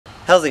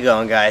How's it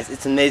going, guys?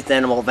 It's Amazing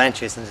Animal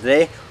Adventures, and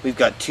today we've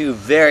got two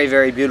very,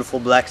 very beautiful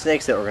black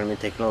snakes that we're going to be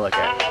taking a look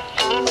at.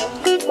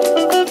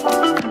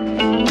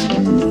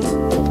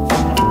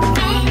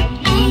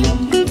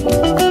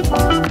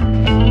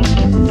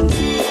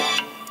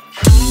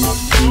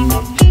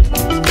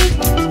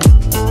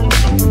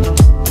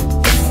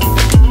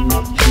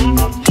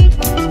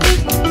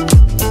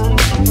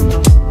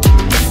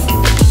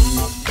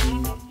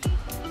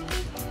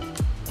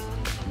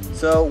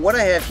 So what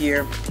I have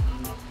here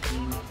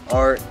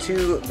are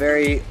two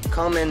very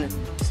common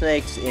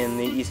snakes in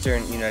the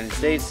eastern United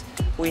States.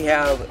 We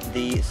have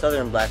the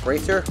southern black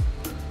racer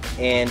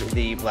and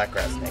the black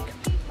rat snake.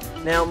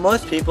 Now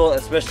most people,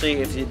 especially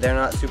if they're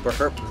not super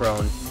herp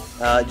prone,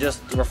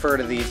 just refer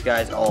to these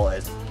guys all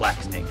as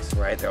black snakes,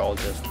 right? They're all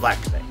just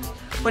black snakes,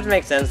 which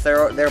makes sense.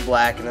 They're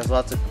black, and there's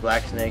lots of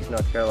black snakes,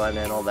 North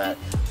Carolina and all that.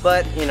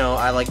 But you know,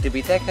 I like to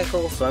be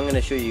technical, so I'm going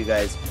to show you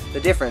guys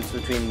the difference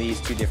between these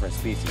two different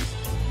species.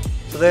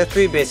 So there are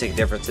three basic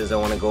differences I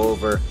want to go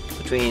over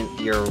between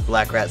your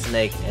black rat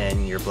snake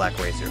and your black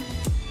racer.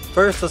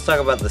 First, let's talk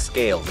about the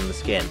scales and the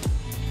skin.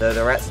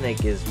 The rat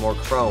snake is more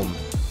chrome,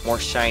 more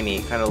shiny.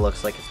 It kind of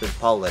looks like it's been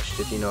polished,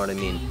 if you know what I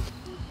mean.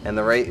 And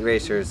the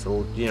racer is,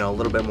 you know, a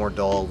little bit more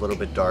dull, a little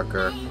bit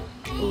darker,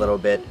 a little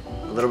bit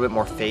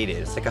more faded.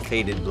 It's like a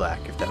faded black,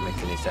 if that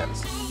makes any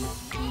sense.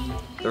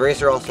 The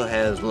racer also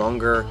has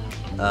longer,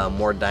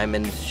 more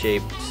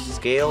diamond-shaped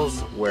scales,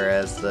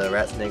 whereas the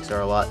rat snakes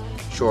are a lot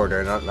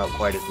shorter, not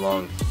quite as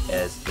long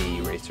as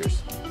the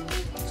racers.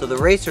 So the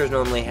racers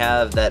normally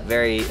have that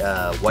very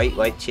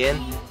white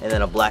chin and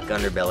then a black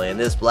underbelly, and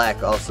this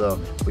black also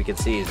we can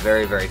see is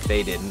very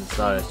faded, and it's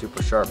not a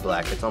super sharp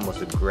black, it's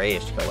almost a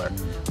grayish color.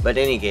 But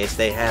in any case,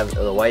 they have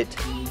the white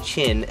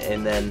chin,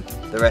 and then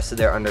the rest of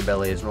their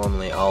underbelly is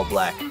normally all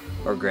black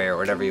or gray or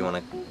whatever you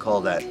want to call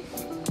that.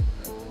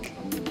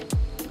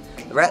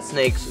 The rat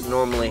snakes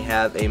normally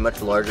have a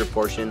much larger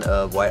portion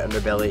of white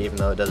underbelly, even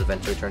though it does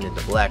eventually turn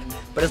into black,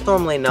 but it's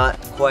normally not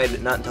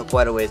until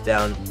quite a ways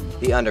down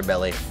the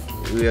underbelly.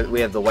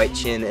 We have the white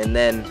chin and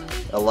then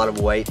a lot of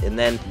white, and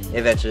then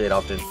eventually it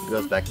often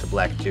goes back to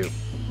black too.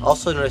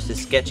 Also notice the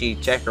sketchy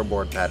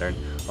checkerboard pattern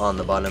on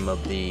the bottom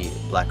of the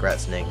black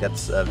rat snake.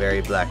 That's a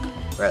very black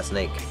rat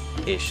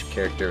snake-ish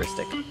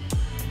characteristic.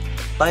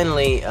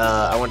 Finally,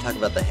 I want to talk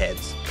about the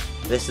heads.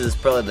 This is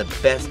probably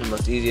the best and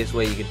most easiest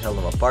way you can tell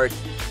them apart.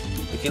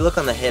 If you look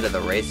on the head of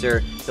the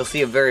racer, you'll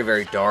see a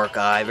very dark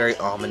eye, very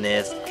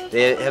ominous.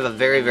 They have a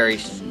very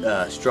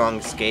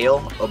strong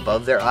scale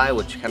above their eye,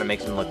 which kind of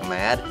makes them look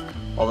mad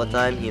all the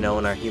time, you know,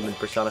 in our human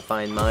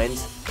personifying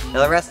minds.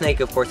 Now the rat snake,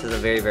 of course, has a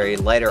very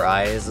lighter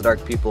eye. It has a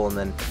dark pupil, and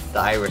then the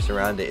iris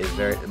around it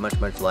is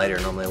much lighter,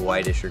 normally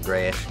whitish or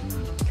grayish.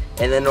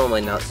 And then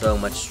normally not so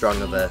much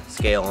strong of a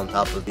scale on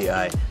top of the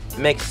eye. It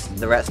makes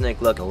the rat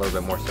snake look a little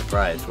bit more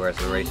surprised, whereas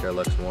the racer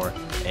looks more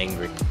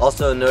angry.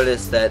 Also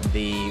notice that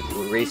the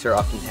racer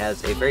often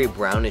has a very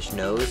brownish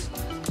nose,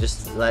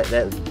 just like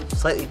that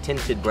slightly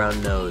tinted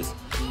brown nose,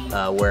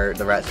 where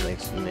the rat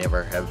snakes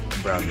never have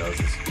brown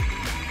noses.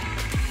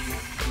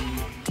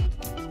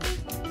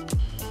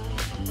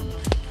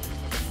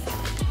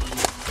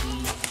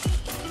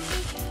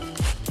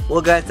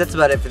 Well guys, that's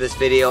about it for this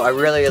video. I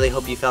really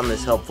hope you found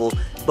this helpful.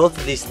 Both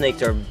of these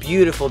snakes are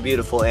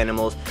beautiful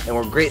animals, and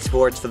were great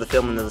sports for the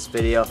filming of this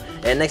video.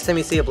 And next time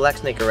you see a black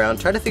snake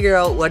around, try to figure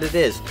out what it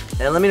is,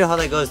 and let me know how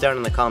that goes down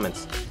in the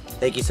comments.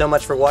 Thank you so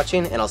much for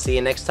watching, and I'll see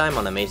you next time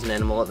on Amazing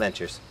Animal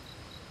Adventures.